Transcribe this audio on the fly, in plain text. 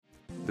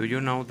Do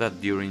you know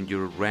that during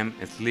your REM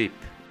sleep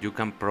you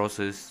can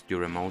process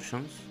your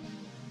emotions?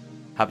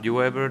 Have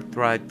you ever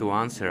tried to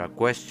answer a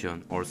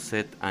question or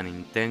set an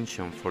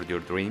intention for your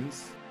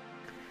dreams?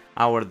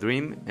 Our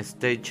dream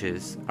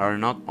stages are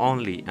not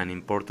only an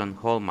important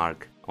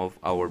hallmark of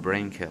our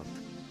brain health,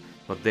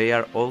 but they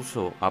are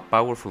also a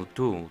powerful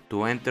tool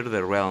to enter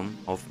the realm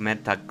of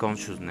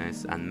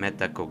meta-consciousness and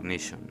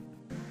metacognition,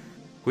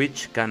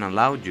 which can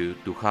allow you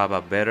to have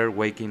a better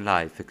waking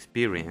life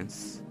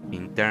experience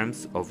in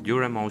terms of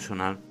your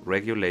emotional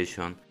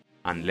regulation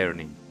and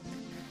learning.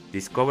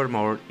 Discover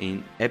more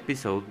in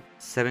episode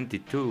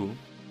 72.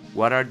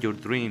 What are your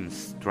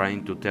dreams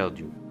trying to tell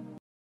you?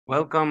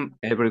 Welcome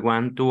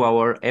everyone to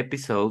our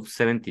episode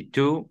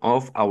 72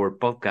 of our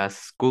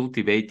podcast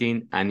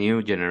Cultivating a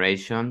New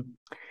Generation.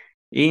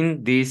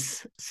 In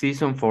this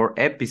season 4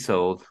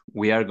 episode,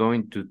 we are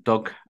going to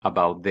talk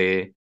about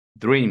the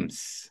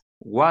dreams.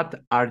 What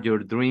are your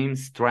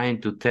dreams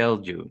trying to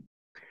tell you?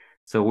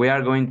 So, we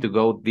are going to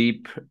go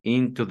deep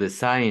into the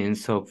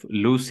science of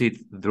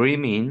lucid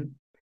dreaming.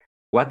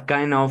 What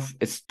kind of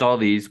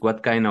studies,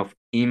 what kind of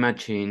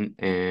imaging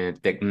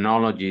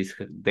technologies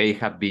they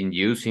have been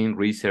using,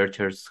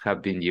 researchers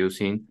have been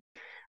using,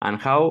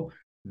 and how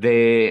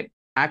the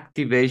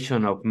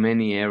activation of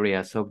many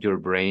areas of your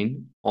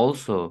brain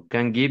also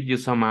can give you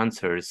some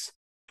answers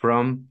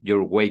from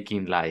your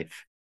waking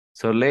life.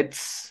 So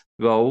let's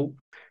go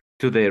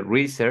to the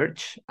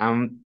research.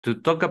 And to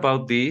talk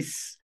about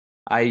this,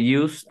 I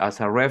use as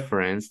a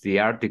reference the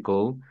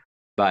article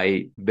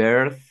by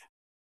Berth,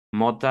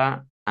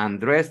 Mota,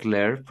 and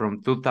Dressler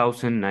from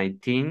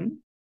 2019,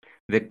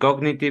 The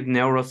Cognitive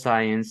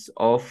Neuroscience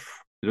of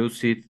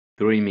Lucid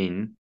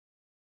Dreaming,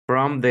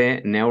 from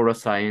the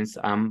Neuroscience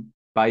and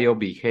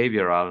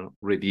Biobehavioral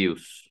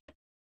Reviews.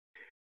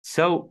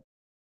 So,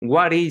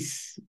 what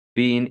is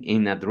being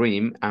in a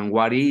dream and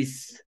what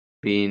is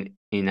being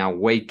in a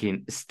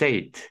waking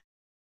state?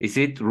 Is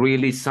it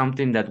really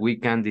something that we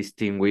can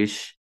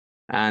distinguish?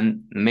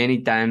 And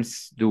many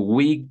times, do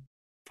we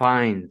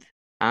find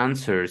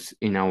answers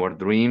in our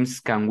dreams?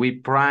 Can we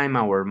prime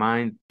our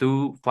mind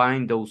to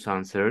find those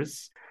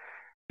answers?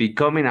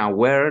 Becoming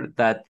aware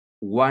that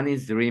one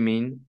is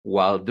dreaming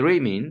while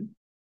dreaming,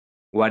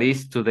 what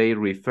is today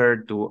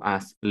referred to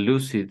as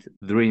lucid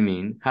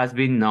dreaming, has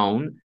been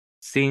known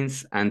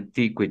since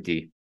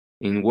antiquity.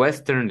 In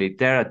Western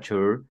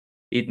literature,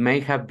 it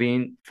may have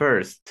been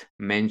first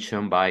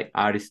mentioned by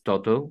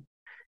Aristotle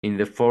in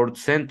the 4th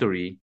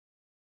century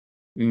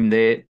in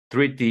the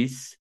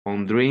treatise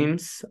on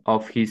dreams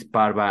of his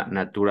Parva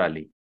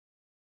Naturali,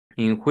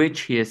 in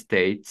which he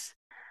states,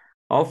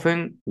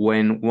 often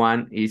when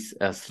one is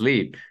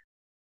asleep,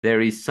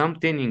 there is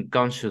something in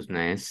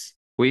consciousness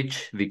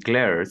which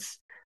declares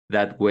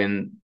that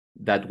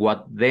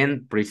what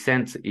then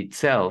presents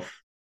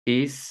itself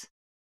is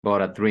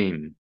but a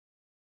dream.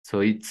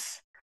 So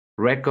it's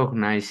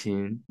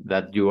recognizing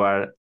that you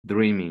are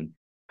dreaming,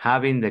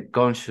 having the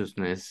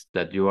consciousness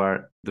that you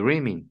are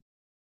dreaming.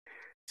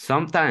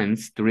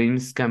 Sometimes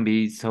dreams can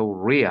be so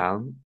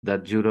real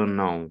that you don't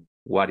know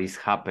what is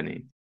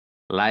happening.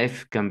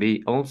 Life can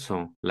be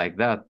also like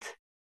that.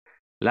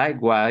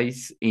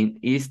 Likewise, in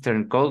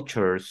Eastern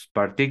cultures,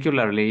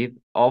 particularly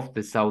of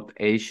the South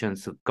Asian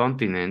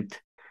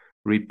subcontinent,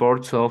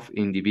 reports of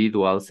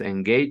individuals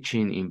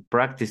engaging in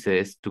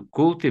practices to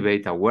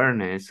cultivate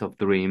awareness of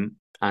dream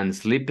and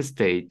sleep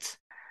states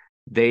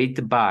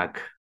date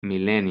back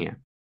millennia.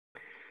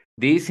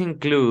 These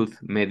include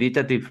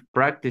meditative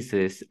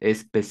practices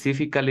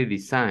specifically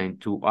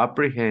designed to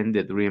apprehend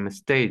the dream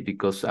state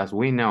because, as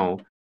we know,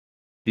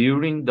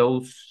 during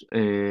those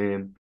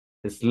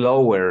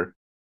slower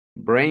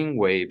brain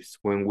waves,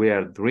 when we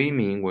are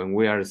dreaming, when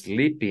we are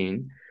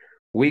sleeping,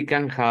 we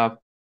can have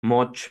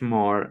much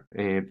more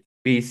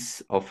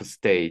peace of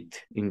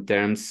state in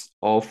terms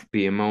of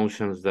the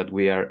emotions that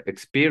we are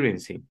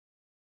experiencing.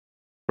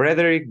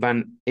 Frederick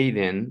Van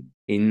Eyden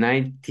in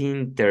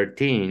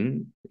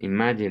 1913,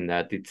 imagine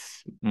that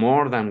it's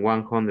more than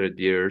 100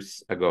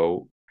 years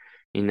ago,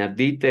 in a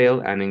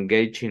detailed and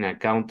engaging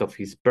account of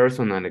his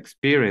personal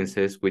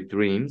experiences with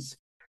dreams,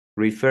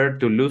 referred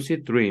to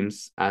lucid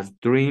dreams as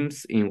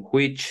dreams in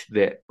which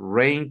the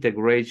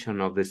reintegration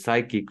of the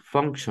psychic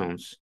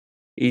functions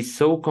is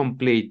so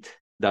complete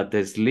that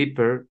the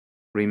sleeper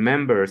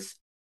remembers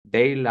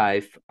day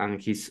life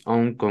and his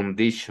own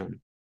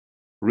condition,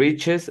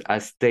 reaches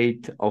a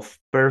state of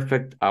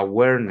perfect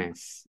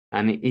awareness,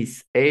 and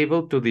is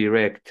able to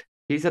direct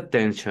his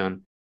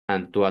attention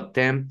and to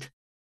attempt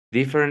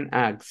different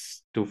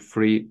acts to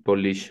free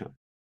volition.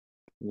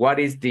 What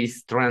is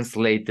this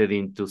translated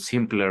into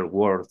simpler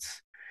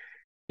words?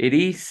 It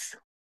is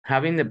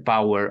having the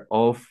power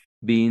of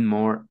being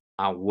more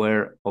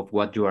aware of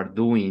what you are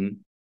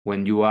doing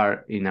when you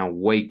are in a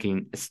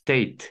waking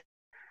state.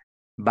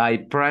 By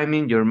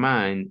priming your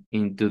mind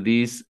into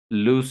this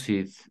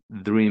lucid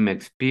dream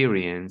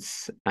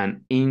experience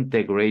and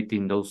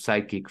integrating those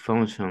psychic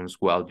functions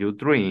while you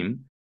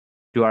dream,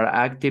 you are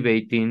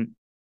activating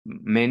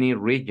many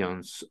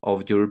regions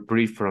of your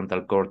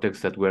prefrontal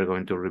cortex that we're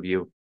going to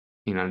review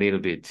in a little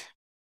bit.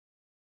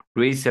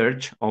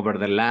 Research over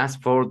the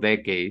last 4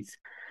 decades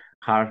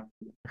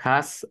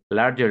has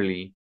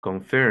largely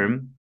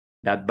confirmed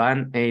that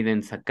Van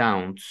Eyden's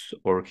accounts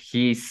or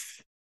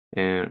his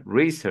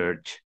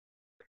research,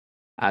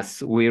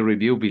 as we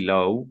review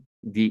below,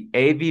 the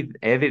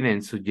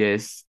evidence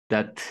suggests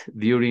that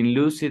during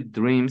lucid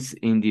dreams,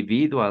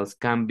 individuals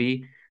can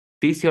be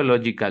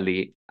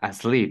physiologically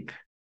asleep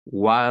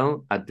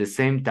while at the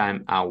same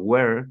time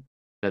aware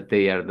that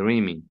they are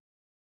dreaming,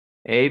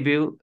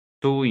 able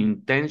to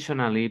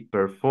intentionally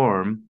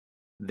perform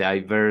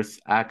diverse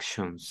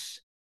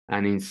actions,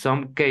 and in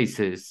some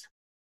cases,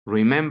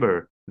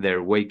 remember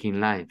their waking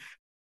life.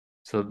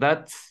 So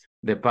that's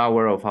the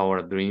power of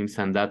our dreams,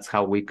 and that's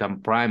how we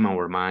can prime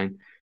our mind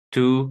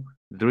to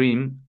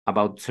dream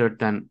about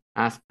certain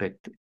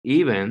aspect.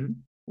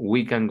 Even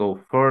we can go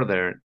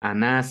further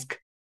and ask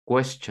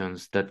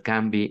questions that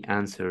can be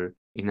answered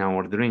in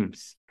our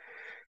dreams.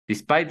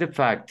 Despite the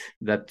fact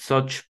that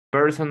such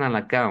personal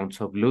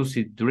accounts of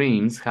lucid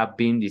dreams have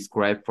been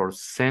described for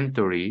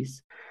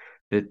centuries,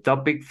 the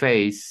topic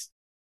faced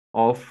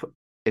of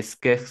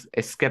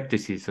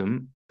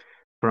skepticism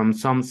from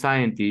some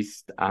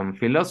scientists and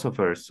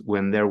philosophers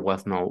when there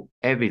was no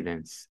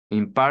evidence,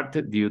 in part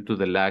due to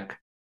the lack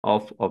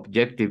of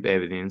objective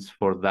evidence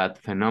for that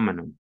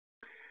phenomenon.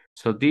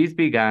 So this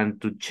began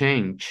to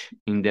change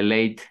in the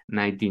late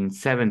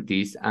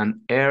 1970s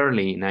and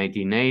early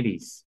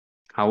 1980s.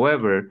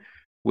 However,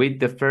 with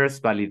the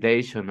first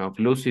validation of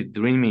lucid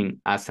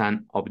dreaming as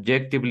an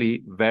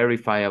objectively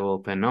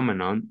verifiable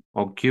phenomenon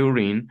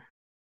occurring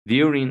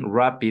during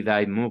rapid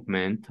eye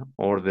movement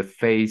or the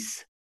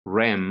phase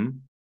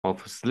REM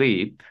of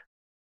sleep,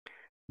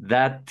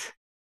 that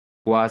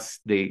was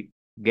the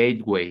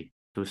gateway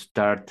to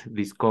start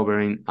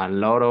discovering a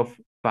lot of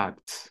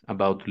facts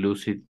about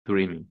lucid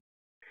dreaming.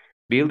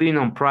 Building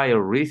on prior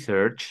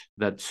research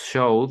that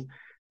showed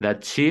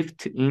that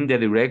shift in the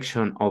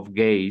direction of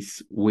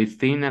gaze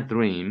within a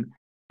dream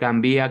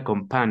can be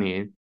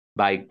accompanied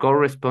by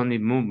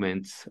corresponding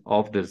movements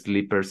of the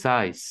sleeper's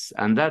eyes.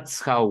 And that's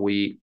how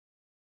we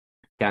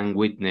can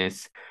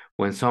witness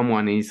when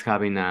someone is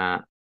having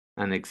an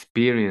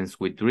experience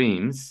with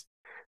dreams.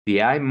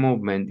 The eye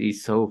movement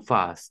is so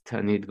fast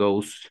and it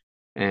goes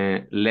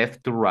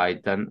left to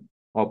right and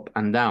up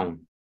and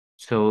down.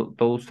 So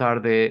those are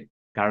the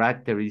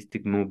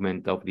characteristic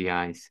movement of the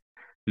eyes.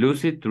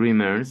 Lucid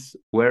dreamers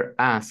were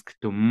asked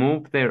to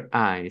move their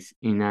eyes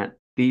in a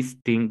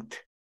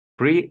distinct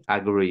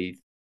pre-agreed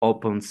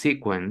open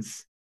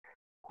sequence,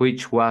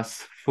 which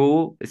was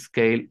full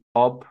scale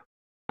up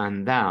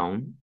and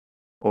down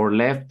or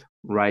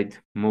left-right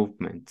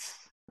movements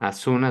as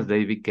soon as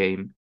they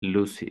became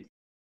lucid.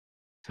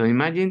 So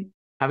imagine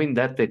having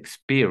that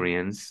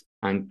experience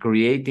and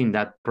creating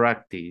that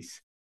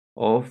practice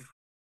of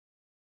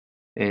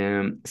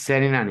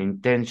setting an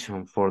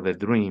intention for the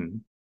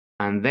dream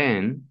and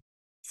then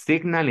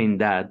signaling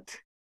that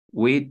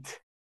with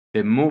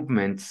the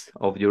movements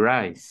of your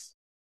eyes.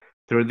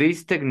 Through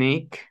this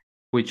technique,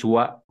 which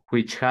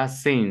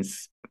has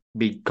since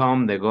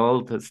become the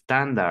gold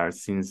standard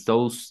since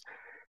those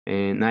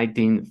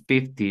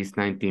 1950s,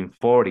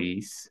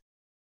 1940s,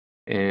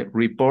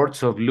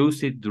 reports of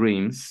lucid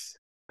dreams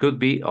could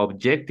be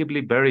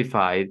objectively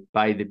verified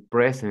by the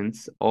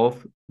presence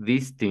of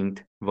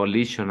distinct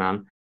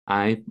volitional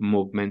eye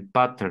movement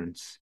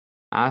patterns,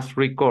 as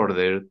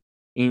recorded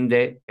in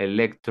the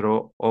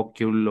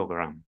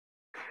electrooculogram.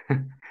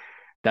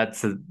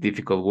 That's a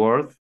difficult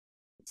word.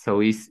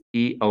 So it's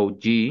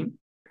EOG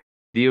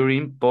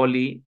during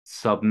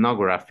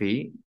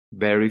polysomnography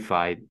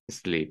verified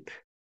sleep.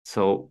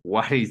 So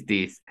what is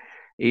this?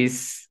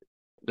 It's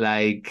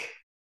like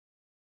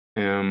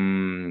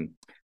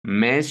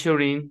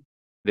measuring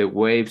the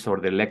waves or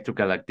the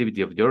electrical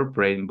activity of your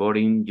brain, but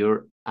in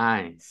your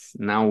eyes.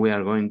 Now we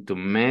are going to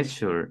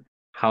measure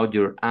how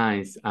your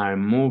eyes are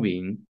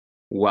moving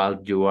while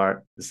you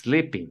are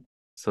sleeping.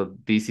 So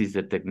this is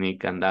the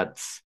technique, and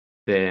that's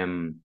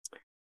the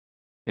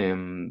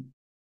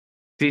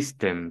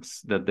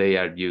systems that they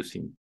are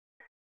using.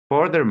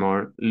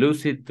 Furthermore,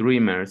 lucid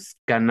dreamers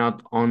can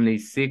not only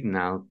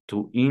signal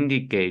to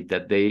indicate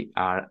that they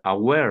are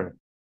aware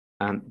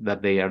and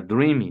that they are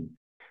dreaming,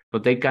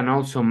 but they can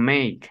also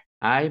make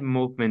eye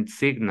movement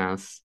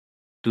signals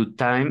to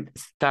time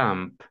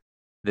stamp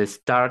the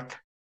start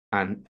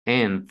and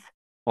end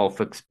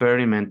of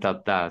experimental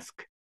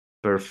tasks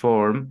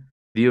performed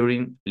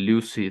during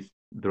lucid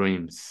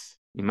dreams.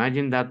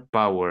 Imagine that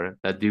power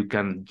that you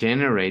can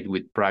generate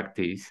with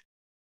practice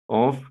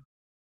of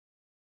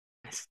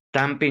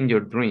stamping your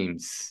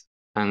dreams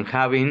and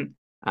having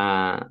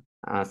a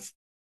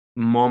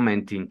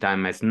moment in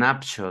time, a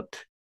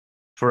snapshot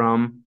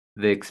from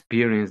the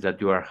experience that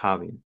you are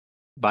having.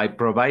 By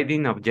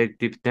providing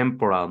objective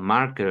temporal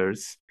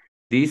markers,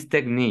 this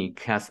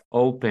technique has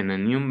opened a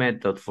new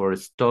method for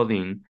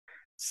studying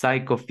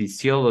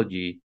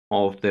psychophysiology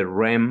of the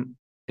REM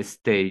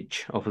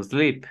stage of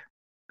sleep,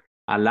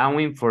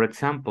 allowing, for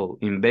example,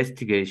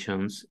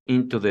 investigations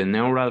into the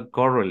neural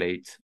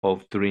correlates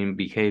of dream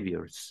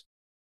behaviors.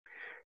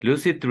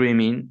 Lucid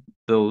dreaming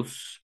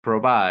thus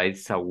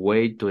provides a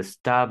way to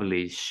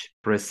establish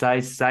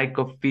precise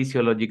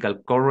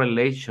psychophysiological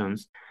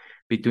correlations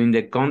between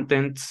the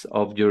contents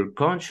of your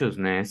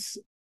consciousness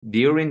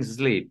during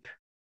sleep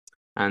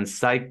and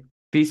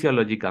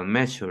physiological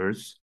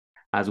measures,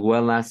 as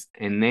well as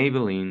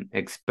enabling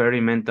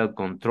experimental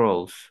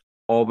controls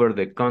over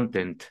the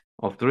content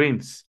of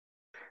dreams,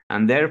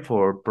 and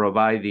therefore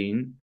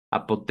providing a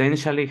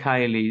potentially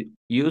highly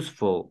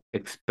useful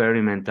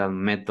experimental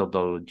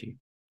methodology.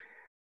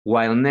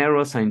 While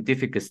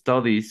neuroscientific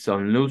studies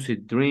on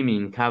lucid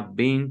dreaming have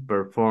been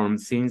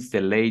performed since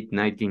the late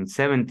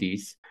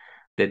 1970s,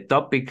 the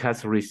topic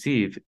has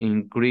received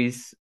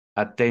increased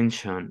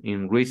attention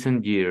in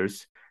recent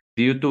years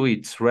due to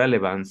its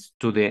relevance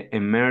to the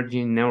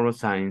emerging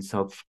neuroscience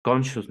of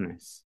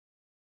consciousness.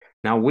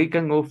 Now we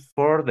can go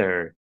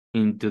further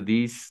into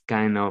this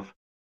kind of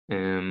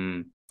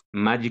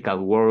magical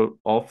world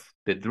of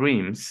the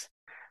dreams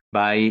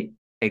by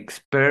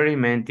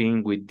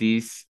experimenting with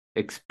this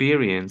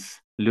experience,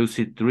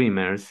 lucid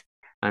dreamers,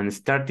 and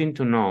starting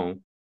to know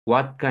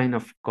what kind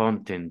of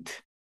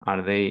content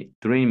are they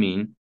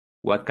dreaming,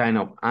 what kind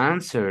of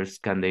answers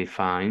can they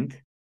find,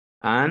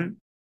 and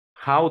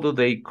how do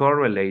they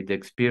correlate the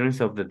experience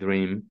of the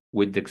dream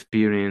with the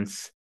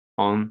experience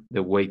on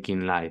the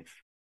waking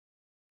life.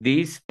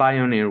 These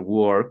pioneer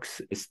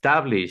works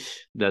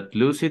establish that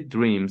lucid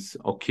dreams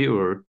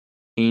occur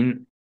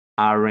in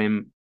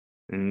REM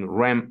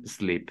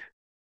sleep,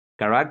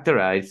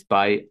 characterized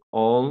by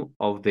all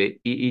of the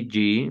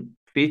EEG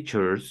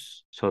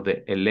features, so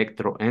the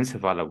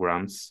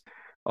electroencephalograms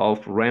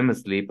of REM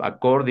sleep,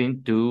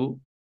 according to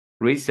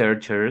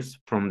researchers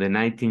from the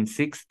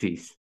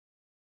 1960s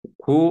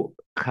who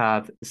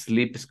had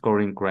sleep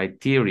scoring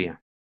criteria.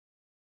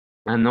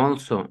 And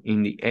also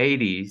in the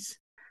 80s,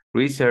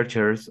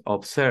 researchers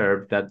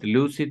observed that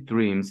lucid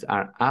dreams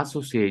are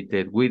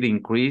associated with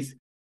increased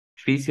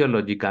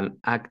physiological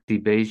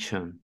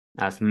activation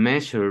as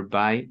measured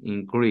by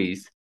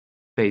increased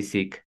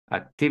basic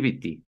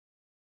activity.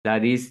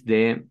 That is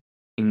the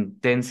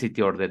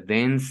intensity or the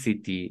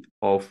density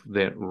of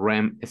the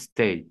REM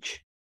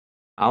stage.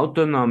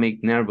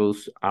 Autonomic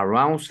nervous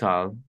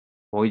arousal,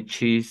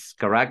 which is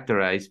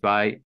characterized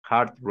by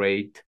heart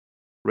rate,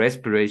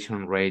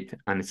 respiration rate,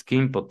 and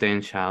skin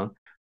potential,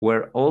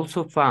 were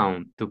also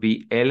found to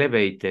be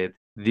elevated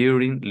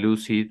during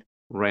lucid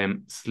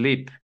REM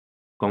sleep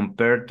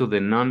compared to the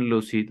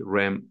non-lucid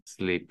REM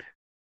sleep.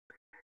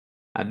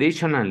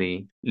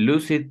 Additionally,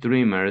 lucid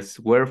dreamers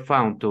were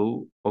found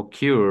to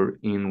occur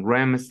in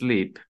REM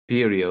sleep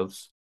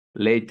periods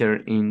later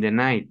in the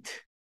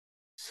night.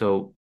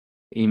 So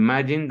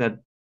imagine that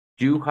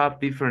you have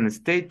different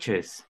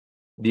stages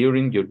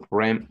during your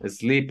REM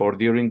sleep or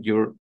during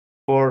your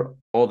 4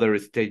 other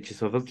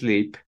stages of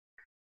sleep.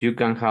 You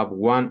can have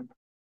one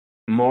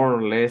more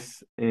or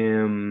less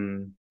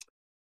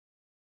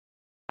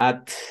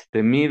at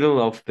the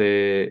middle of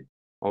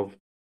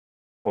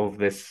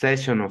the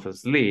session of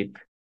sleep,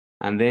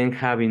 and then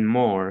having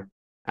more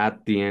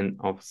at the end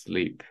of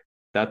sleep.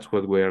 That's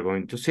what we are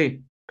going to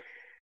see.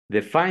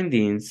 The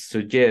findings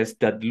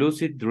suggest that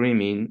lucid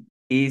dreaming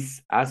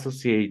is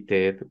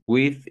associated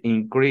with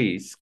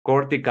increased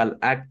cortical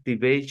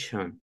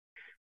activation,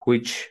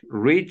 which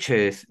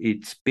reaches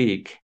its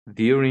peak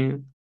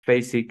during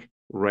phasic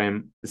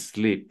REM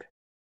sleep.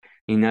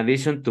 In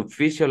addition to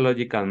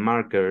physiological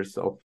markers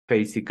of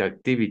phasic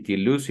activity,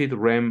 lucid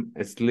REM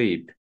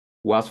sleep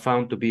was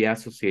found to be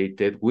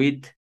associated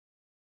with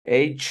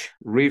H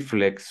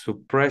reflex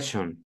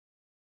suppression.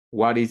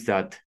 What is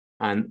that?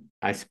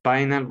 A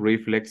spinal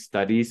reflex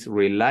that is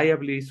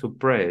reliably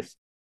suppressed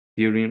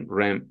during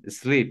REM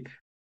sleep.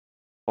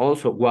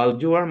 Also,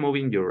 while you are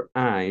moving your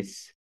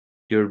eyes,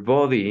 your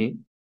body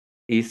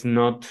is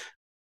not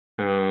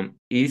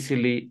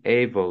easily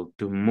able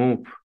to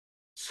move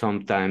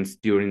sometimes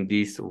during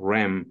this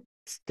REM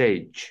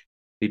stage,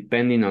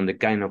 depending on the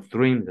kind of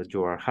dream that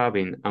you are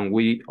having. And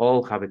we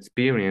all have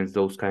experienced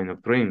those kind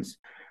of dreams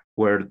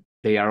where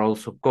they are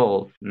also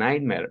called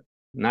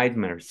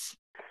nightmares.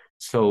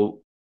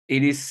 So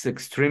it is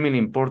extremely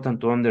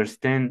important to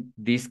understand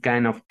these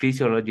kind of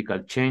physiological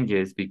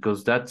changes,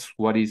 because that's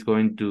what is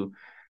going to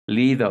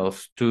lead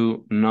us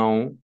to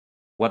know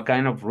what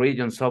kind of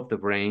regions of the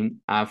brain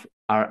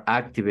are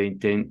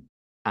activating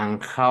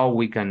and how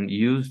we can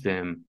use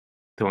them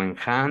to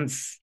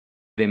enhance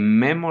the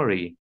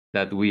memory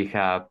that we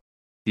have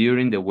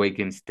during the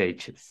waking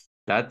stages.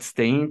 That's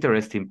the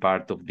interesting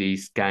part of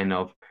this kind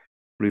of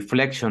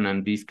reflection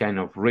and this kind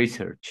of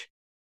research.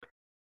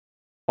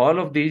 All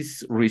of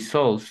these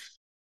results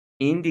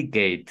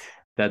indicate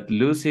that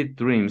lucid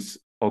dreams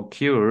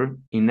occur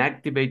in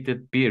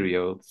activated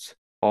periods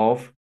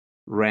of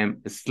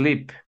REM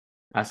sleep,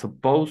 as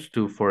opposed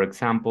to, for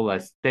example, a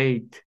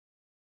state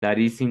that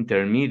is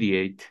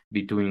intermediate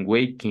between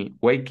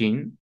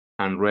waking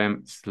and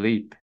REM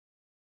sleep.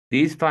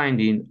 This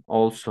finding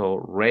also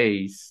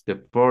raised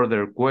the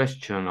further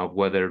question of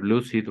whether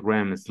lucid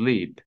REM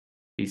sleep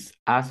is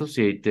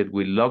associated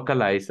with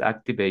localized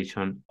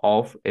activation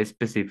of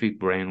specific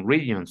brain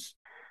regions,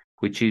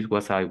 which is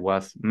what I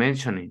was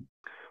mentioning,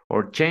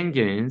 or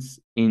changes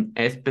in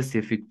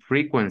specific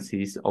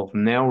frequencies of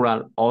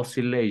neural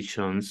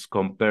oscillations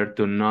compared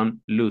to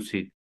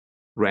non-lucid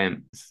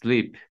REM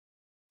sleep.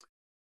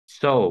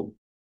 So,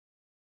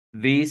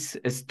 this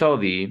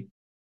study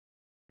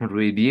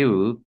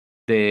reviewed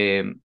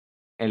the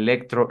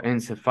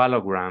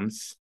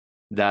electroencephalograms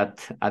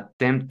that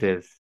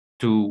attempted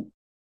to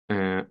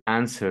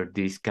answer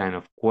these kind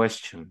of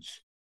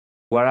questions.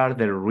 What are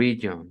the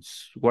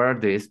regions? What are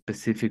the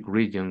specific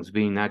regions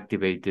being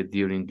activated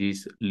during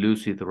this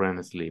lucid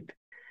REM sleep?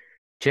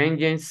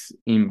 Changes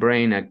in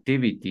brain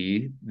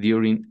activity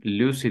during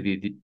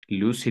lucidity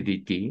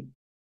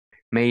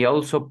may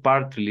also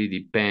partly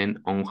depend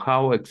on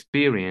how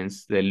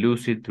experienced the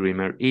lucid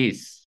dreamer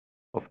is.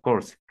 Of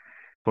course,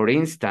 for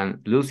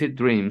instance, lucid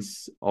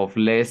dreams of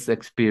less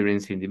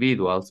experienced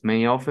individuals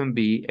may often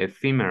be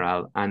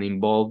ephemeral and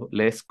involve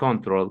less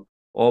control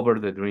over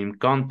the dream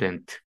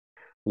content,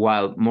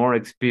 while more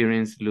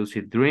experienced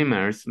lucid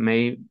dreamers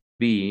may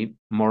be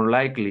more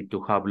likely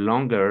to have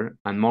longer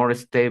and more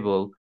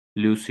stable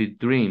lucid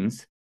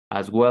dreams,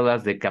 as well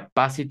as the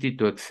capacity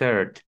to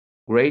exert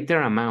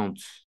greater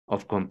amounts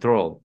of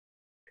control.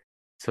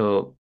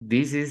 So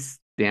this is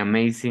the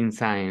amazing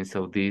science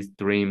of this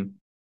dream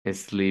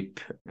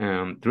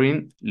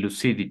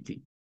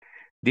lucidity.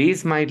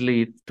 This might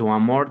lead to a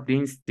more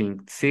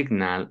distinct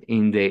signal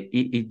in the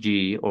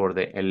EEG or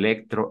the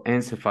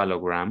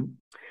electroencephalogram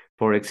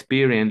for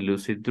experienced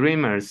lucid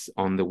dreamers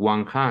on the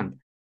one hand,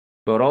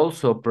 but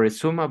also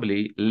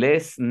presumably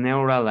less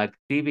neural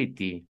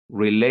activity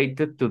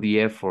related to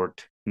the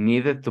effort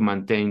needed to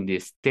maintain the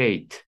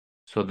state.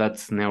 So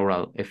that's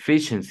neural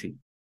efficiency.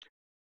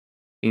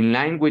 In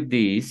line with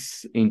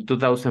this, in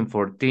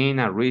 2014,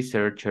 a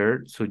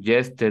researcher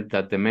suggested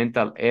that the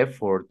mental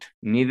effort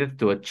needed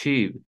to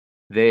achieve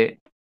the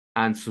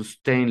and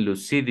sustain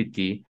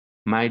lucidity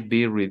might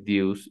be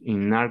reduced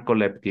in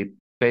narcoleptic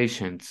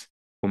patients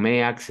who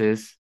may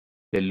access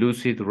the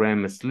lucid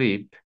REM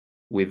sleep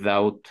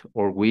without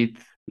or with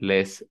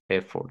less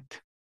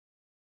effort.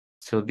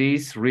 So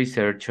these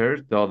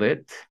researchers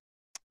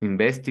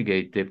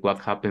investigated what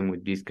happened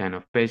with these kind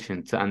of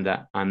patients, and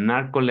a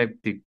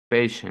narcoleptic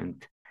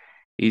patient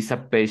is a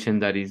patient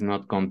that is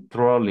not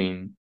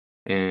controlling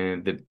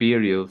the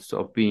periods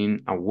of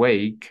being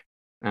awake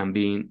and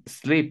being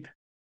asleep.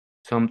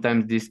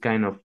 Sometimes these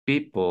kind of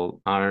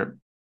people are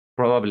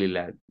probably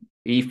like,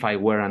 if I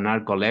were a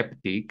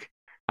narcoleptic,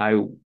 I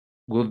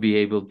would be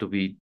able to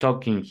be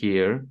talking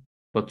here,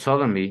 but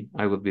suddenly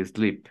I would be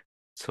asleep.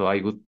 So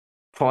I would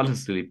fall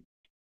asleep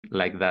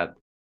like that.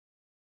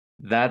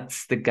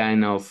 That's the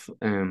kind of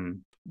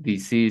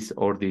disease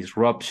or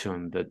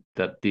disruption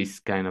that these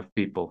kind of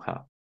people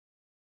have.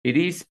 It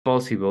is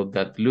possible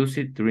that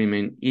lucid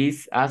dreaming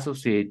is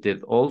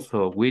associated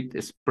also with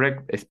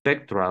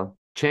spectral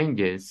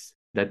changes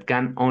that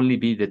can only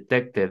be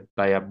detected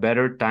by a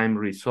better time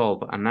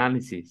resolve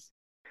analysis,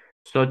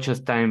 such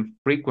as time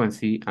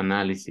frequency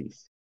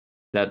analysis,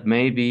 that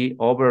may be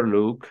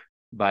overlooked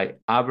by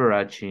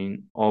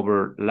averaging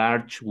over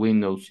large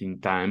windows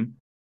in time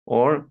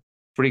or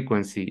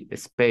frequency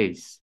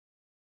space.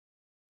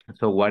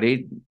 So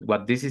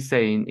what this is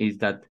saying is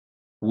that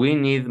we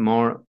need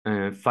more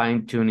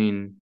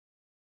fine-tuning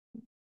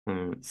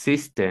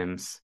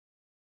systems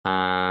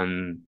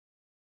and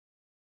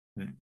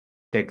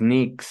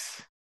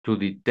techniques to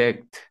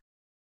detect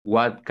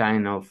what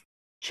kind of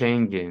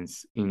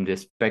changes in the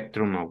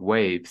spectrum of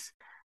waves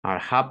are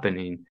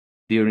happening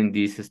during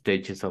these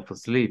stages of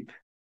sleep.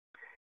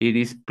 It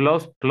is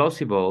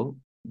plausible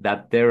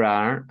that there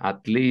are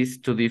at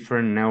least two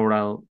different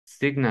neural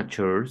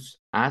signatures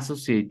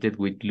associated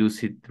with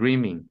lucid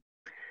dreaming.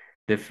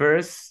 The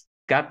first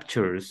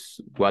captures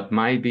what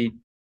might be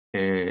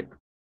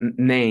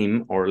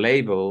named or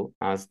labeled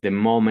as the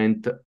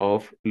moment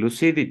of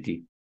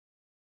lucidity.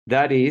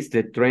 That is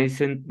the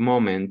transient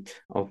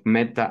moment of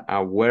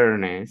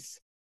meta-awareness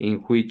in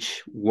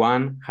which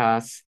one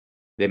has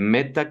the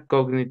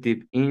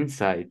metacognitive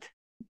insight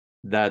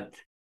that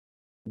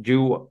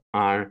you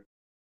are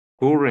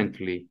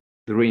currently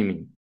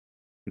dreaming.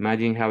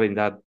 Imagine having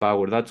that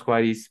power. That's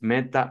why it's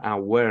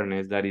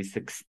meta-awareness, that is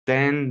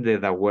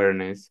extended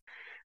awareness,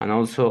 and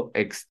also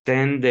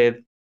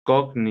extended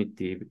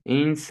cognitive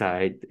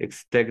insight,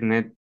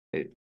 extended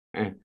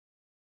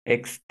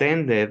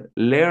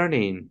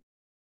learning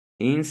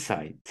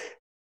insight,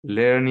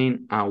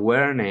 learning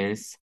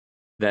awareness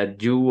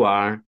that you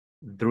are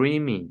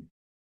dreaming,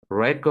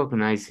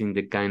 recognizing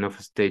the kind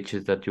of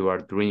stages that you are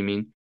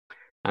dreaming,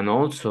 and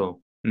also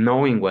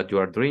knowing what you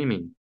are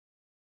dreaming.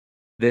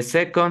 The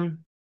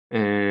second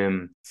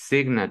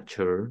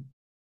signature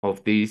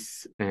of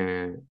this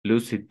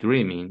lucid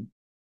dreaming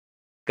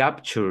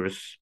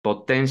captures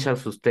potential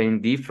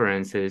sustained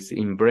differences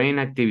in brain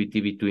activity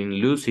between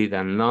lucid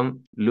and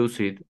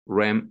non-lucid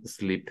REM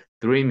sleep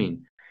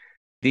dreaming.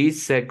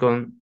 This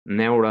second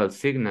neural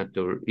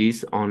signature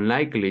is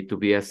unlikely to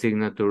be a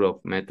signature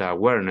of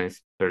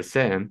meta-awareness per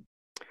se,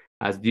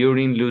 as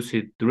during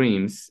lucid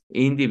dreams,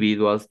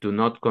 individuals do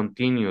not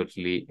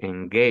continuously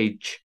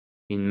engage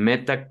in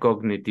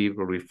metacognitive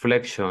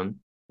reflection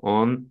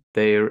on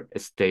their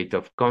state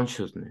of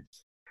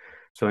consciousness.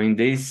 So in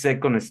this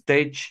second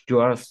stage,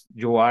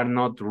 you are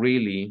not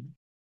really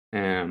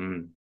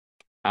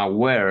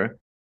aware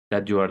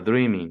that you are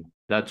dreaming.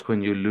 That's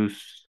when you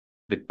lose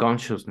the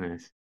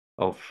consciousness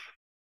of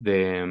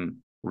the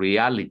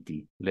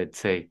reality, let's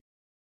say.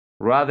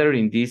 Rather,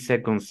 in this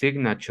second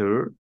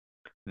signature,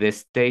 the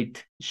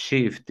state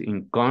shift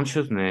in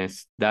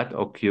consciousness that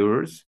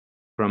occurs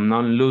from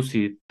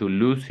non-lucid to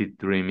lucid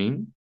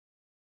dreaming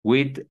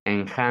with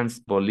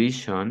enhanced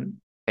volition,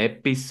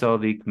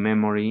 episodic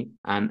memory,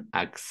 and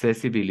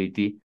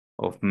accessibility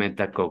of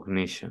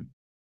metacognition.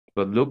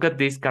 But look at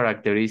these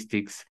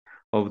characteristics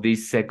of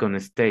this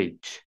second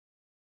stage.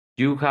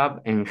 You have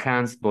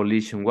enhanced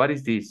volition. What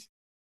is this?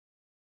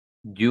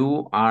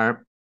 You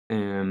are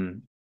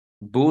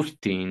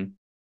boosting,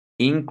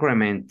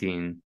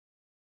 incrementing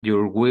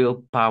your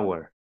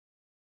willpower.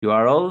 You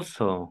are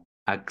also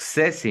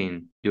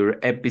accessing your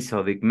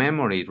episodic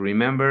memory.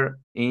 Remember,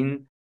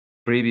 in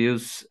the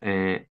previous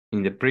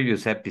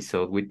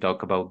episode, we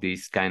talked about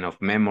these kind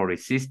of memory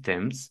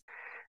systems,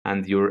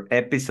 and your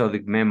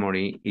episodic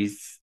memory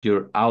is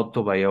your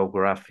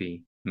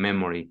autobiography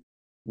memory,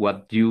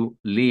 what you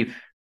live.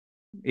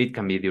 It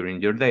can be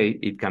during your day,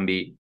 it can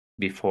be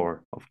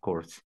before, of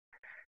course.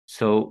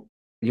 So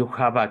you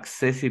have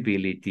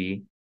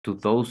accessibility to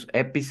those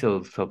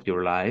episodes of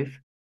your life,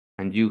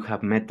 and you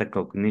have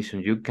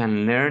metacognition. You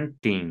can learn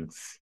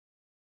things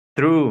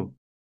through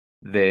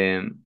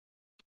the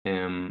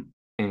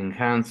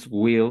enhanced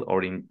will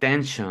or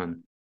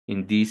intention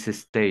in this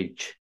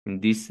stage, in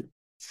this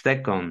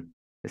second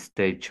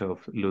stage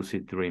of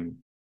lucid dreaming.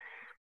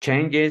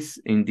 Changes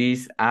in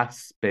these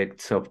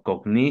aspects of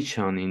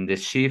cognition in the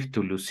shift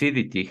to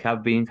lucidity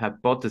have been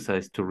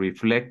hypothesized to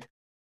reflect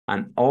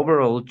an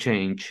overall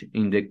change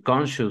in the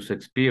conscious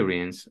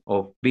experience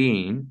of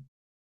being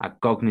a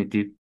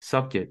cognitive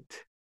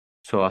subject.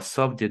 So a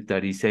subject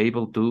that is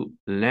able to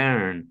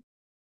learn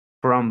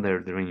from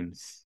their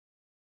dreams.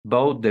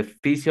 Both the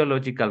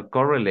physiological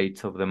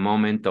correlates of the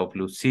moment of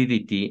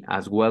lucidity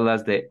as well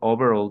as the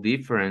overall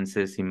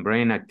differences in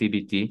brain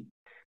activity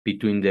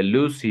between the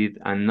lucid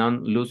and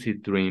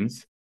non-lucid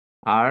dreams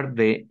are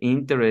the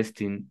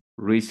interesting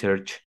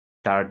research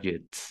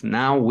targets.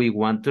 Now we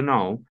want to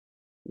know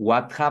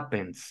what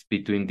happens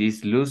between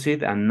this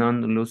lucid and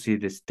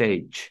non-lucid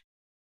stage.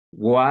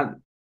 Why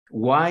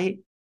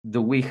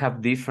do we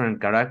have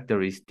different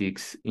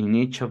characteristics in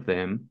each of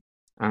them,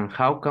 and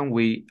how can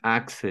we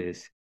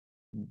access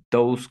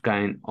those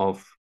kind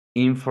of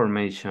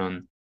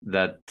information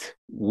that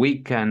we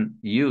can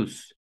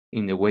use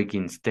in the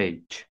waking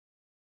stage?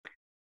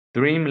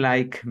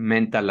 Dreamlike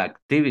mental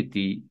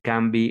activity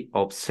can be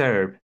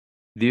observed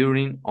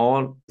during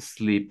all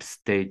sleep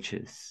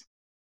stages.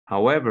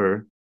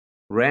 However,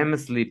 REM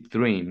sleep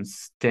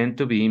dreams tend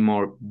to be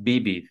more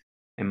vivid,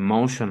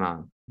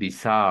 emotional,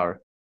 bizarre,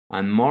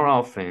 and more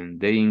often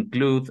they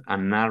include a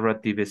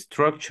narrative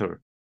structure.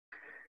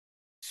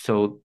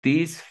 So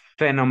these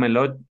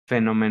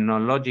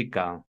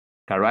phenomenological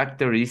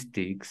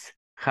characteristics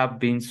have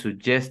been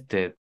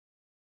suggested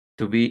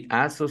to be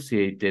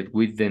associated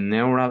with the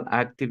neural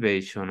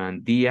activation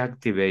and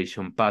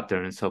deactivation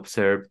patterns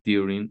observed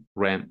during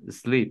REM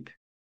sleep.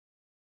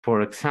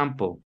 For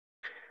example,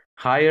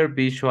 higher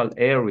visual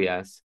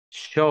areas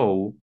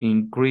show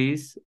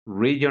increased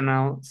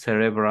regional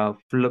cerebral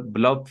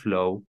blood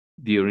flow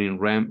during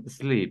REM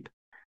sleep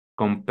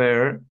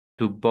compared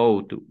to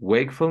both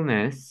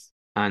wakefulness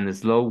and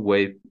slow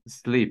wave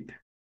sleep,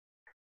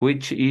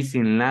 which is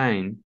in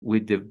line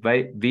with the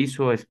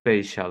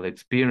visuospatial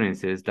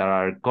experiences that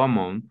are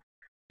common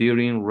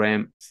during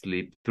REM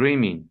sleep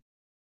dreaming.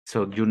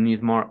 So you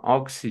need more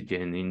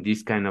oxygen in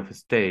this kind of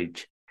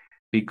stage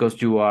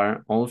because you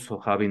are also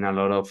having a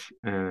lot of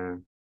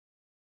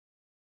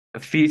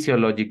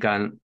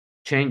physiological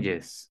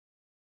changes,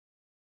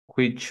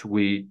 which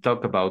we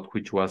talked about,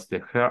 which was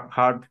the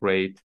heart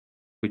rate,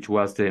 which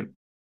was the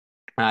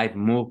eye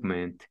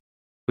movement,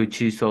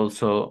 which is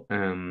also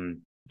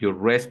your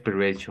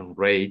respiration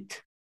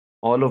rate.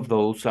 All of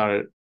those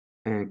are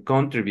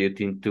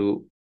contributing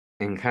to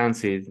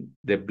enhancing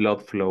the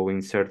blood flow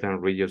in certain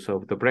regions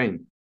of the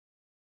brain.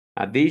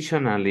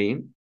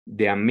 Additionally,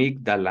 the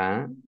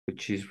amygdala,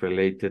 which is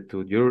related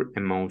to your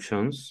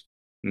emotions,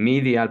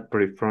 medial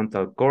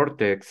prefrontal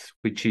cortex,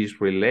 which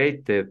is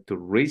related to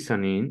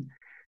reasoning,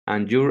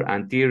 and your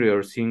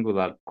anterior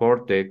cingulate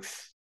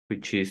cortex,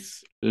 which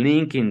is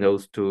linking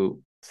those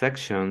two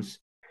sections,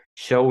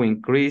 show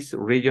increased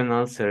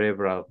regional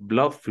cerebral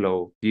blood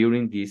flow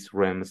during this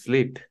REM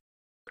sleep.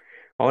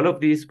 All of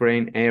these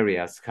brain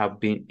areas have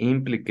been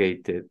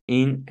implicated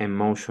in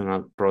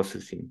emotional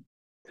processing.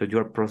 So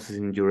you're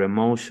processing your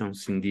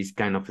emotions in this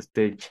kind of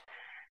stage.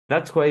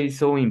 That's why it's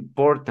so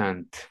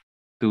important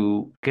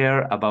to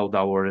care about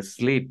our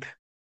sleep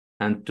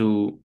and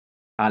to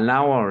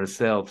allow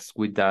ourselves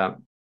with a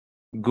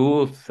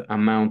good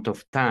amount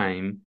of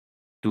time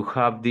to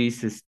have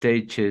these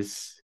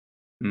stages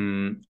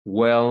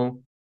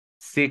well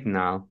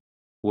signaled,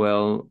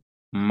 well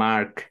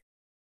marked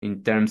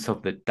in terms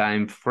of the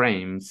time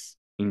frames,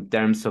 in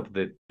terms of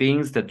the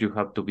things that you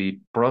have to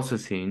be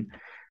processing.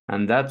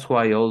 And that's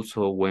why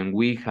also when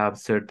we have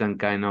certain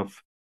kind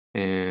of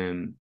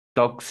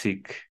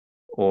toxic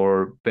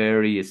or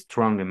very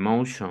strong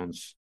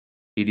emotions,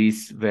 it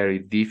is very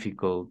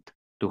difficult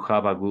to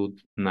have a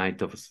good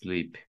night of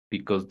sleep,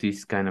 because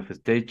these kind of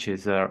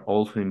stages are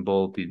also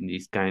involved in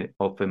this kind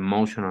of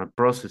emotional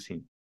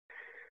processing.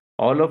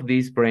 All of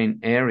these brain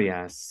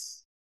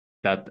areas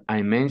that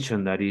I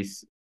mentioned that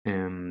is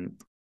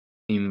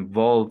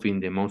involved in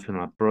the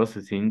emotional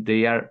processing,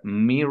 they are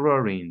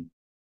mirroring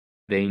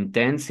the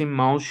intense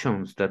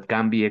emotions that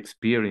can be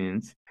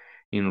experienced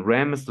in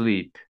REM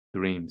sleep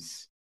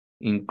dreams.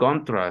 In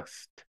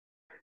contrast,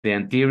 the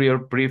anterior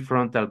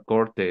prefrontal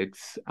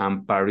cortex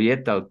and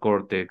parietal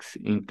cortex,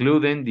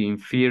 including the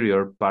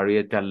inferior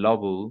parietal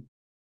lobe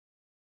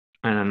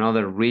and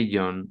another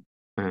region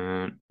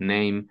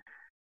named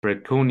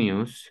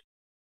precuneus,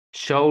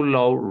 show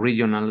low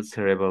regional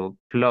cerebral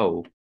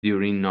flow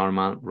during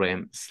normal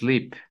REM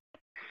sleep.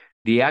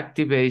 The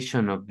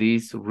activation of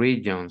these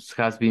regions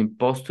has been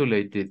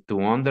postulated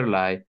to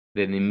underlie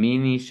the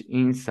diminished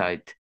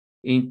insight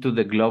into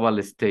the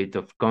global state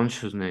of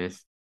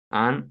consciousness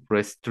and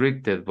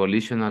restricted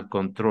volitional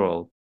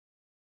control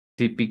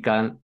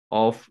typical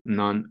of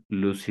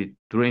non-lucid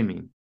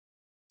dreaming.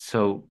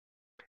 So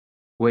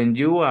when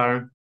you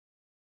are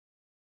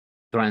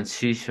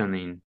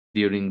transitioning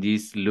during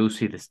this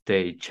lucid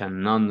stage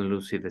and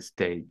non-lucid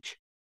stage,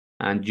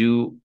 and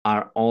you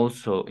are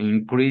also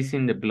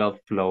increasing the blood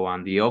flow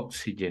and the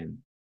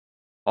oxygen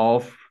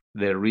of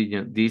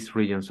these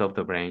regions of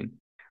the brain,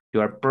 you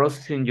are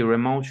processing your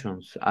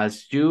emotions.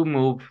 As you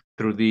move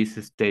through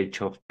this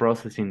stage of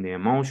processing the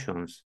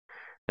emotions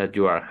that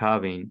you are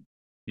having,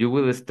 you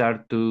will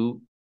start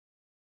to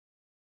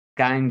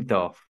kind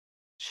of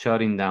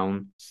shutting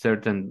down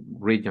certain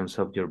regions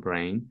of your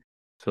brain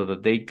so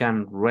that they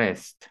can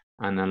rest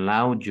and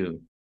allow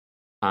you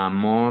a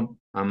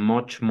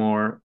much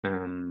more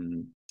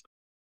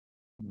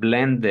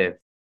blended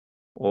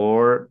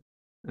or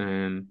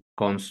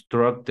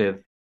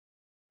constructed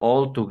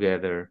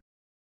altogether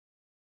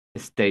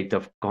state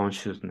of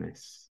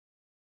consciousness,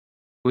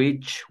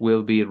 which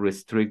will be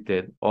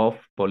restricted of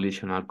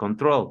volitional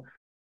control.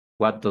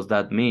 What does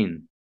that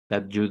mean?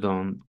 That you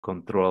don't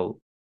control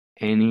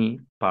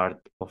any part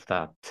of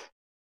that.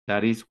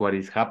 That is what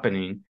is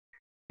happening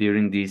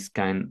during these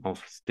kind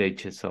of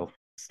stages of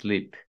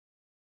sleep.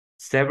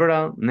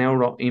 Several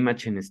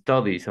neuroimaging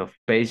studies of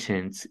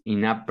patients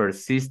in a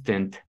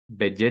persistent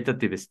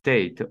vegetative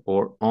state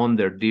or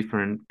under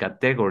different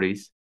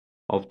categories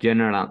of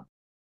general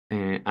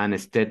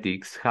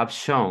anesthetics have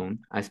shown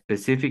a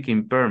specific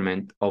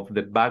impairment of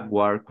the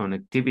backward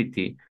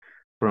connectivity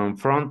from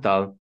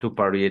frontal to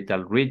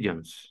parietal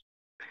regions.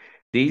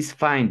 These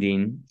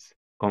findings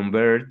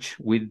converge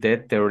with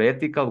the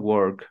theoretical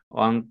work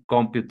on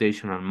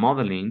computational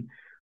modeling,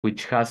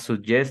 which has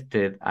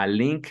suggested a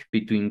link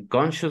between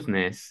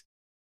consciousness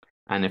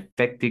and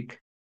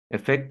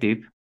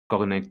effective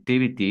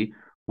connectivity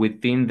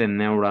within the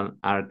neural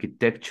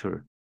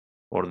architecture,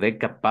 or the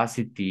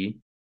capacity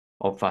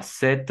of a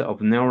set of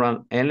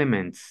neural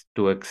elements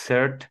to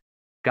exert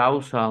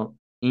causal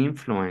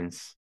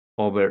influence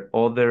over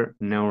other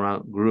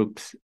neural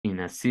groups in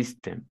a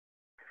system.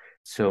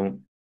 So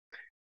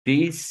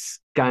this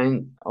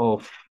kind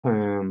of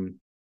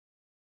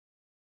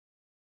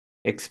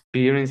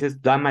experiences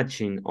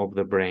damaging of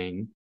the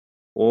brain,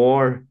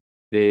 or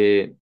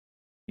the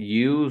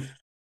use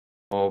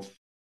of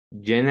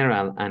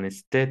general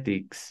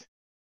anesthetics,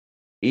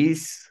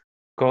 is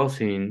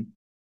causing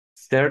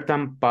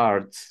certain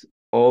parts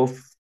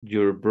of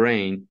your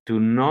brain to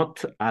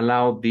not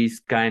allow these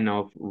kind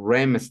of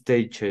REM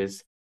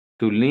stages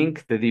to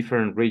link the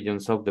different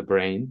regions of the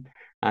brain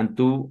and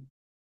to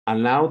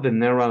allow the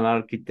neural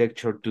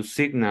architecture to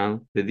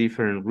signal the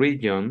different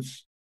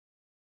regions.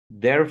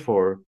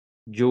 Therefore,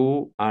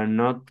 you are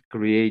not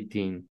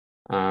creating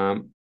a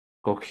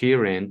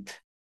coherent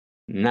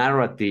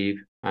narrative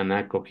and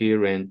a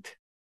coherent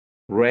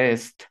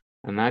rest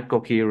and a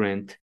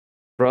coherent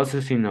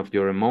processing of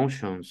your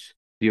emotions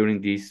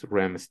during these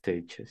REM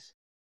stages.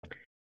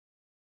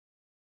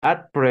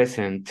 At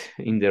present,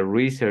 in the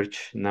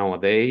research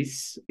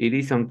nowadays, it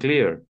is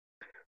unclear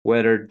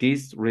whether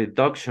this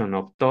reduction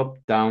of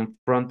top-down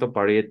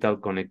frontoparietal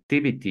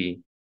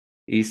connectivity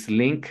is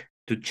linked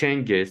to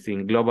changes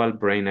in global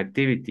brain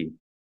activity,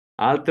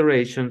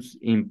 alterations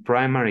in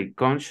primary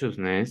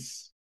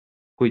consciousness,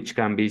 which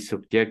can be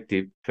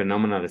subjective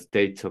phenomenal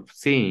states of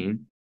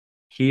seeing,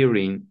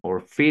 hearing,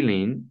 or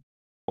feeling,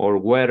 or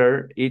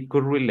whether it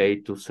could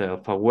relate to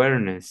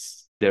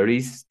self-awareness. There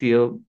is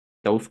still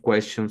those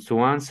questions to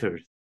answer.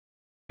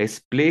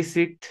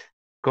 Explicit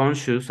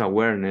conscious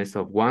awareness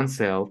of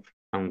oneself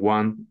and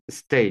one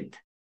state.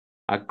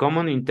 A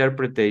common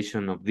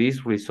interpretation of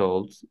these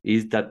results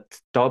is that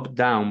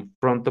top-down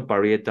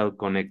frontoparietal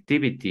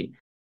connectivity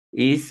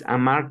is a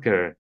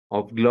marker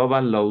of global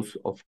laws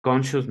of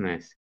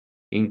consciousness,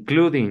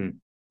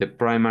 including the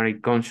primary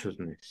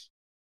consciousness.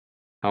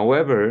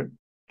 However,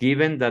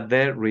 given that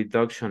the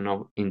reduction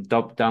in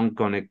top-down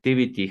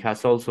connectivity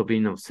has also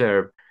been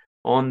observed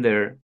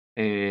under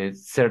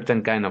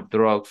certain kind of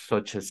drugs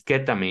such as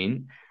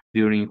ketamine,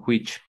 during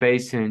which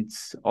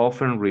patients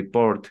often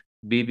report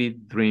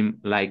vivid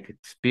dream-like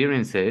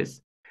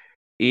experiences,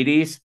 it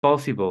is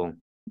possible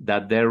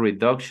that the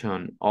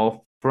reduction of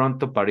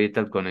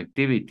frontoparietal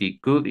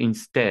connectivity could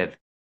instead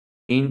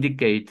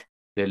indicate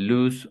the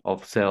loss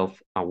of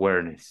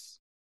self-awareness.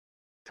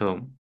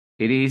 So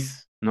it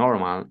is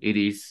normal, it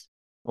is,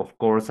 of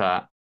course,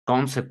 a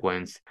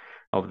consequence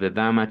of the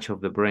damage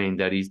of the brain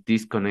that is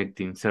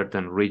disconnecting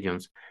certain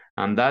regions.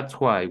 And that's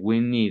why we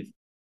need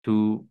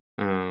to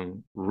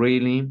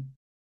really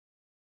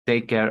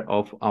take care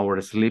of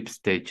our sleep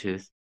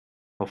stages.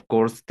 Of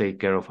course, take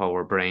care of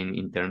our brain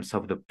in terms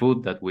of the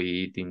food that we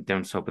eat, in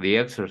terms of the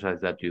exercise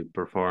that you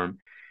perform,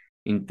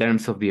 in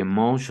terms of the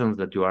emotions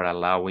that you are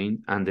allowing,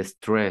 and the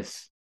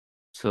stress.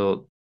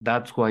 So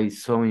that's why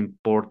it's so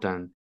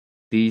important,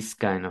 this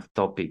kind of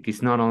topic.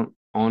 It's not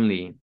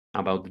only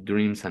about the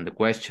dreams and the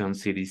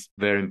questions, it is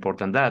very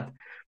important that,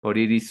 but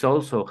it is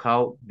also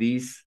how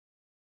these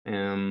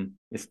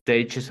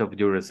stages of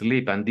your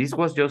sleep, and this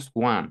was just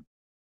one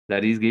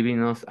that is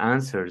giving us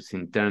answers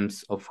in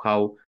terms of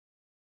how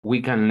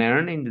we can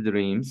learn in the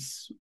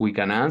dreams, we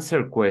can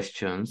answer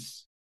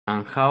questions,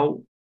 and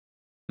how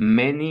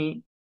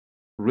many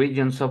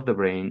regions of the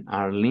brain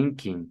are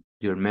linking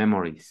your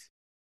memories.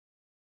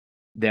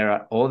 There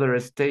are other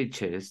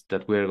stages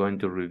that we are going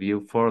to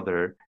review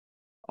further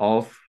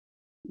of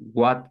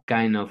what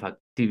kind of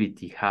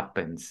activity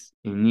happens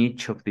in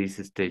each of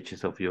these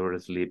stages of your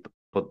sleep.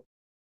 But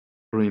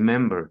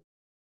remember,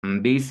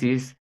 and this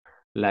is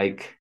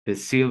like the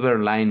silver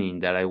lining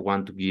that I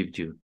want to give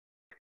you.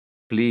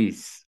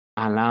 Please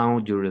allow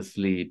your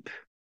sleep.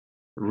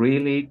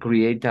 Really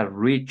create a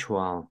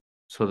ritual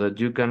so that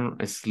you can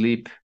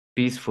sleep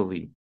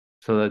peacefully,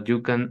 so that you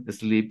can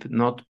sleep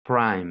not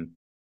prime,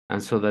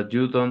 and so that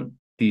you don't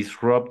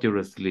disrupt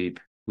your sleep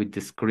with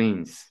the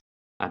screens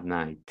at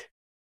night.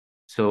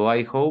 So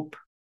I hope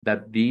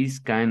that these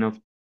kind of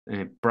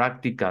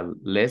practical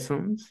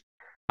lessons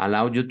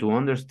allow you to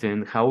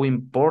understand how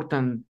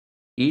important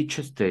each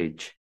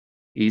stage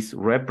is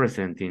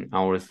representing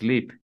our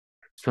sleep.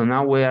 So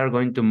now we are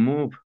going to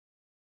move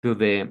to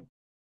the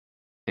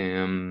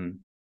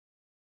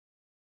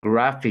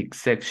graphic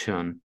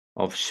section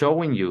of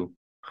showing you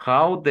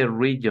how the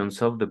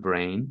regions of the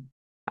brain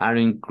are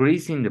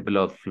increasing the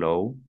blood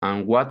flow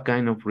and what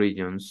kind of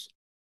regions,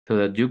 so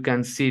that you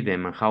can see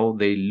them and how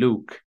they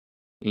look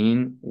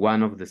in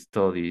one of the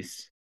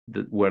studies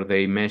where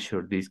they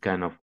measure this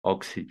kind of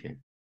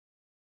oxygen.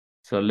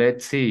 So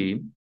let's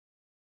see,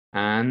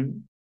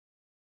 and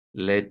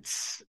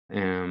let's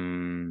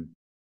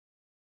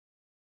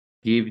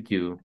give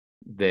you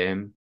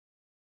the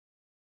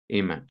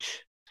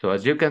image. So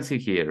as you can see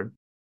here,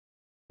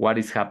 what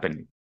is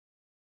happening?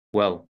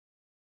 Well,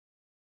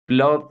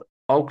 blood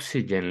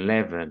oxygen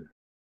level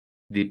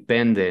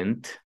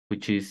dependent,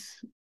 which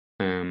is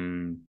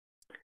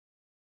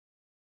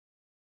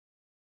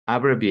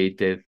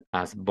abbreviated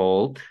as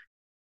BOLD,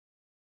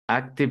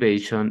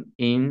 activation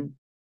in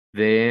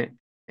the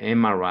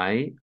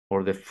MRI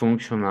or the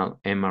functional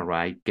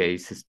MRI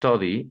case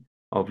study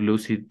of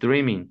lucid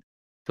dreaming.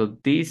 So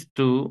these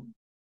two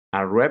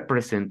are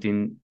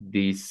representing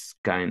this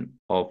kind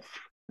of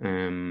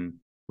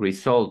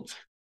results.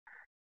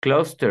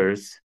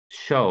 Clusters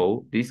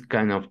show this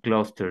kind of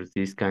clusters,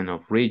 these kind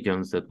of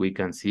regions that we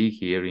can see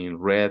here in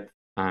red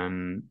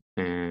and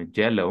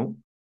yellow,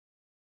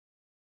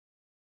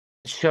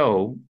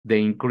 show the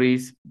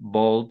increased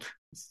BOLD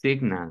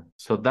signal.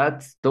 So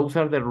those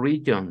are the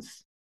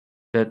regions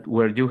that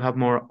where you have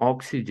more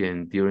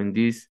oxygen during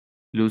this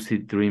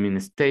lucid dreaming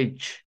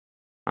stage.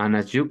 And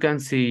as you can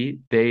see,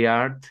 they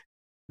are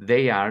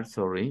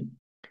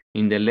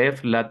in the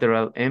left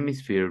lateral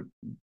hemisphere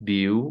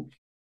view.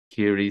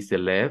 Here is the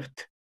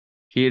left,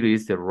 here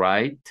is the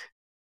right,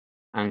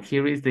 and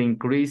here is the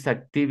increased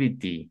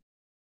activity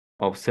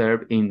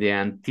observed in the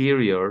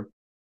anterior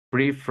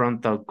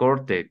prefrontal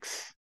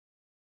cortex.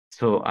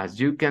 So as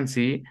you can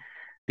see,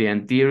 the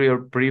anterior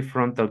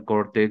prefrontal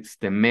cortex,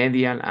 the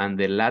medial and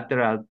the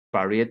lateral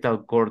parietal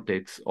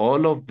cortex,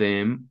 all of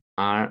them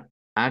are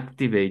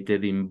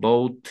activated in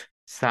both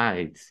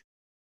sides,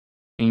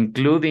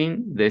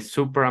 including the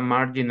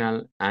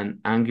supramarginal and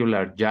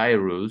angular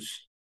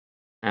gyrus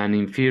and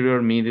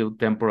inferior middle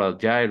temporal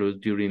gyrus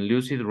during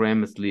lucid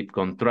REM sleep,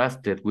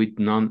 contrasted with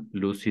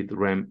non-lucid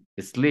REM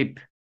sleep.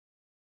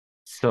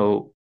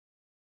 So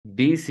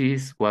this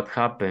is what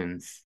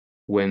happens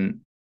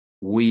when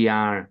we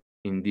are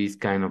in these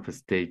kind of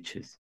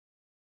stages.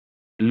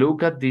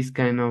 Look at this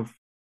kind of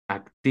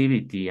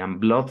activity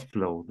and blood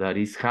flow that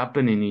is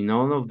happening in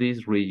all of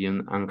these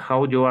regions and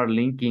how you are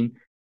linking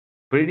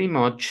pretty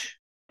much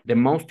the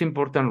most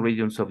important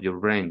regions of your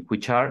brain,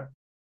 which are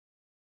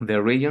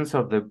the regions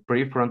of the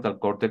prefrontal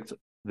cortex,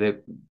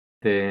 the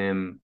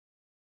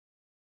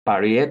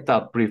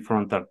parietal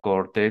prefrontal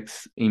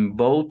cortex in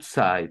both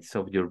sides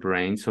of your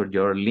brain. So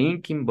you're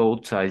linking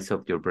both sides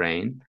of your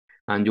brain,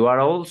 and you are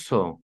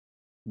also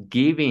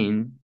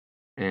giving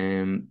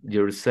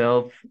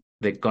yourself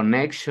the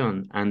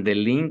connection and the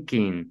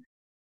linking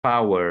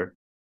power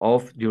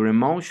of your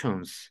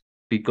emotions,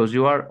 because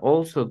you are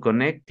also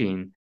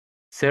connecting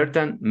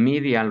certain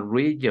medial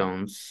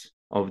regions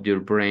of your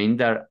brain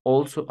that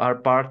also are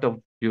part of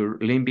your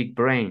limbic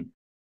brain.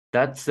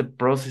 That's the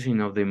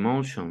processing of the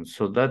emotions.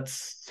 So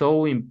that's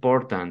so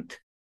important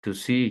to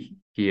see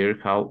here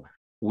how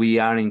we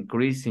are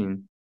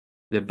increasing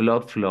the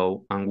blood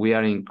flow and we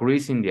are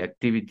increasing the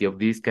activity of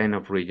these kind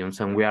of regions,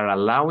 and we are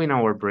allowing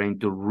our brain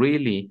to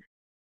really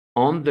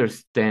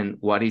understand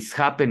what is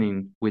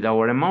happening with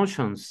our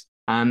emotions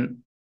and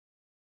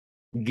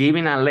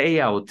giving a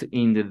layout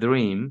in the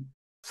dream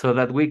so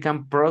that we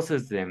can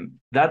process them.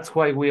 That's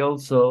why we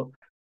also,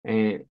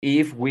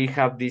 if we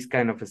have these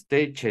kind of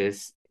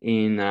stages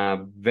in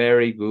a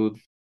very good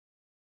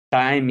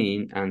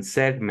timing and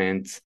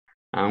segments,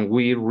 and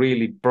we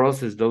really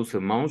process those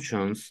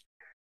emotions,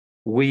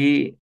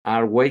 we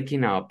are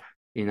waking up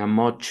in a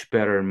much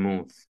better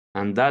mood.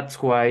 And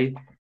that's why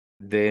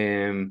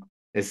the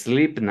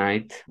sleep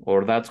night,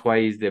 or that's why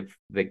is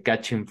the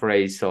catching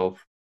phrase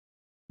of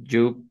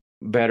you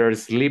better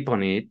sleep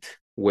on it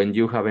when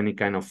you have any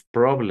kind of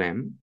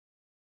problem,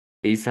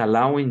 is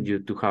allowing you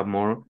to have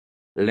more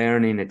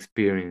learning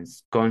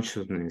experience,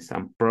 consciousness,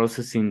 and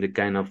processing the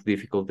kind of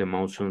difficult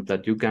emotions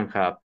that you can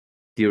have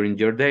during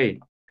your day.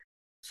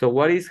 So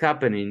what is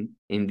happening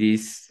in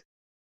this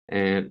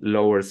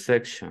lower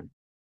section?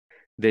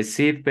 The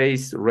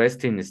seed-based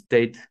resting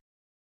state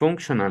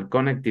functional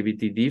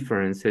connectivity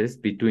differences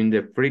between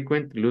the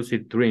frequent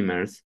lucid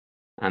dreamers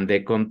and the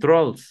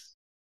controls.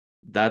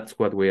 That's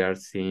what we are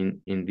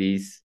seeing in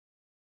these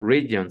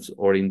regions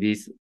or in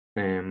these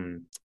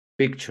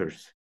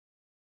pictures.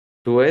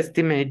 To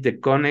estimate the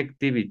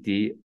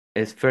connectivity,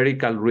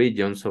 spherical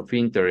regions of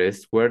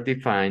interest were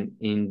defined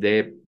in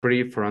the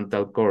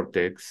prefrontal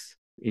cortex,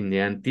 in the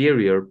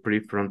anterior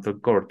prefrontal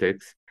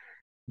cortex,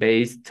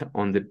 based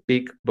on the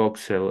peak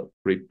voxel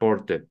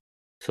reported.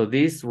 So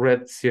this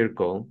red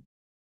circle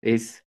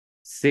is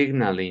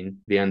signaling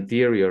the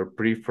anterior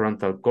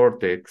prefrontal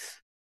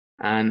cortex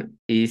and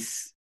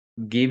is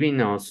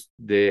giving us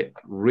the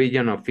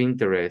region of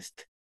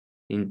interest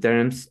in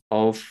terms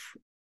of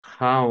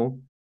how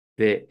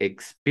the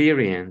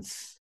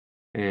experience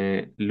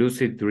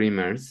lucid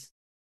dreamers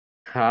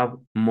have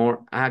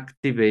more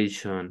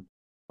activation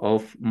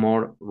of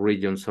more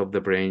regions of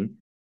the brain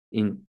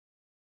in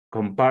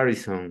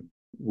comparison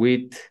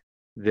with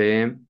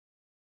the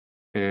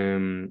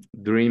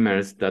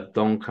dreamers that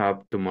don't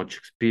have too much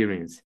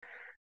experience.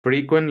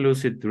 Frequent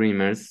lucid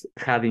dreamers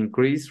had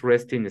increased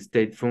resting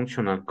state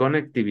functional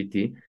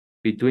connectivity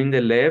between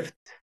the left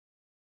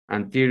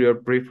anterior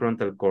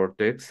prefrontal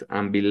cortex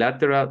and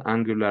bilateral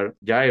angular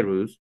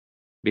gyrus,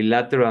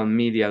 bilateral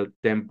medial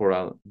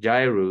temporal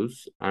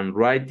gyrus, and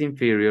right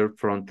inferior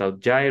frontal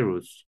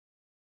gyrus.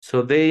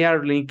 So they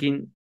are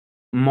linking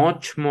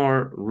much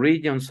more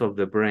regions of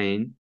the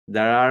brain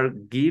that are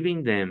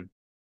giving them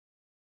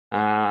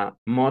a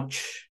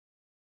much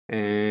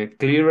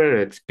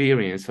clearer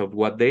experience of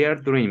what they are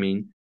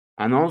dreaming.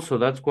 And also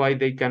that's why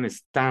they can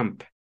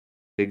stamp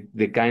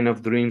the kind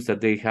of dreams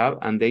that they have,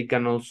 and they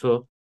can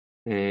also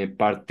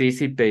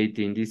participate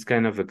in this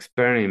kind of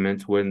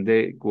experiments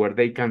where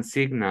they can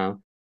signal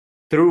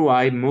through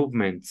eye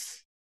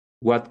movements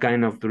what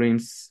kind of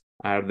dreams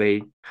are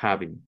they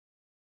having.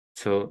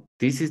 So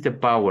this is the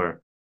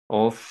power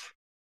of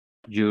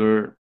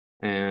your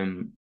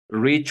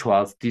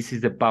rituals. This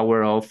is the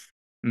power of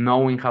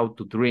knowing how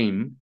to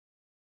dream.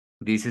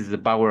 This is the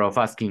power of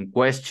asking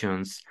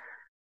questions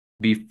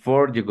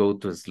before you go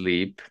to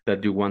sleep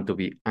that you want to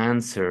be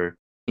answered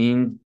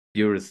in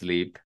your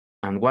sleep.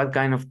 And what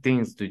kind of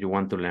things do you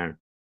want to learn?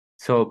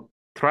 So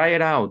try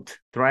it out.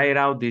 Try it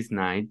out this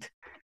night.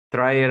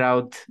 Try it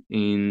out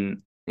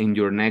in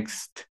your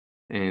next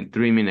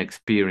dreaming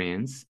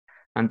experience,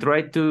 and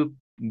try to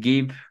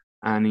give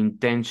an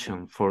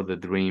intention for the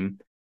dream.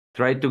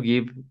 Try to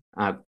give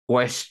a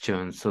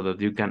question so that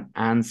you can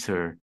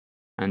answer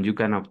and you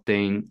can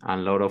obtain a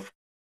lot of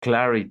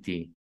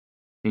clarity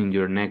in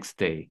your next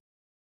day.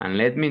 And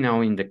let me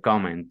know in the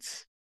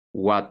comments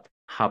what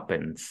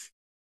happens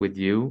with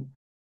you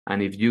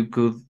and if you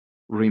could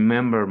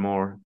remember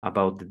more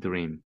about the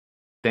dream.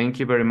 Thank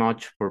you very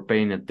much for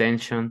paying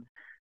attention.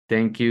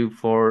 Thank you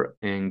for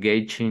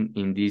engaging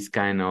in this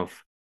kind of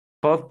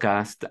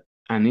podcast.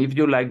 And if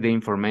you like the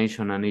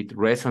information and it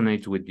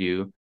resonates with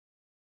you,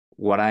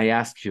 what I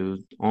ask you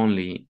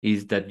only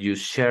is that you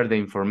share the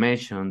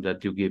information,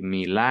 that you give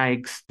me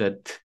likes,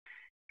 that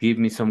give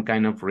me some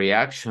kind of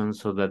reaction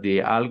so that the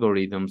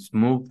algorithms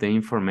move the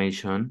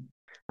information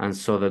and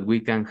so that we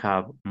can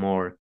have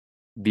more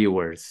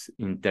viewers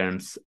in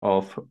terms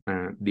of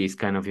this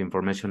kind of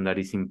information that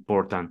is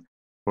important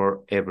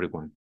for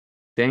everyone.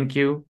 Thank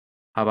you.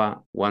 Have a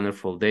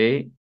wonderful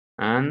day,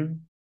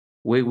 and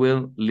we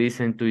will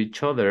listen to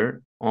each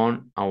other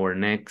on our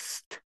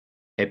next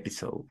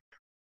episode.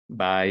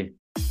 Bye.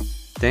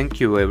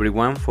 Thank you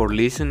everyone for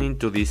listening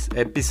to this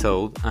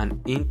episode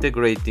and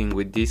integrating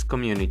with this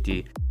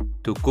community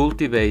to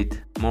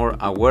cultivate more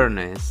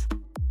awareness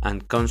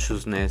and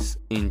consciousness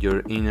in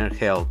your inner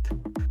health,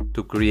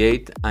 to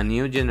create a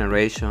new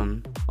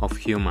generation of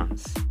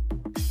humans.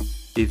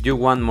 If you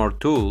want more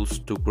tools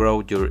to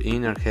grow your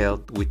inner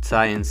health with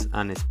science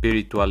and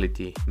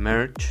spirituality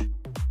merge,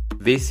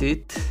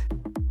 visit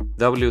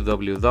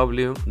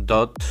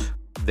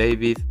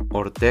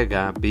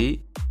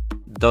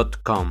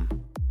www.davidortegab.com.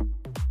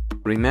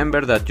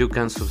 Remember that you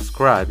can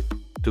subscribe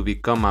to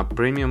become a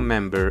premium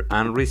member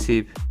and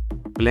receive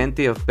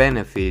plenty of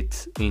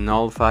benefits in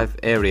all 5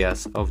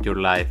 areas of your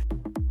life: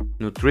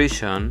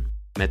 nutrition,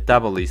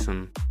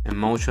 metabolism,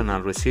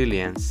 emotional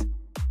resilience,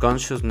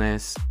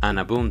 consciousness and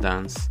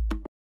abundance,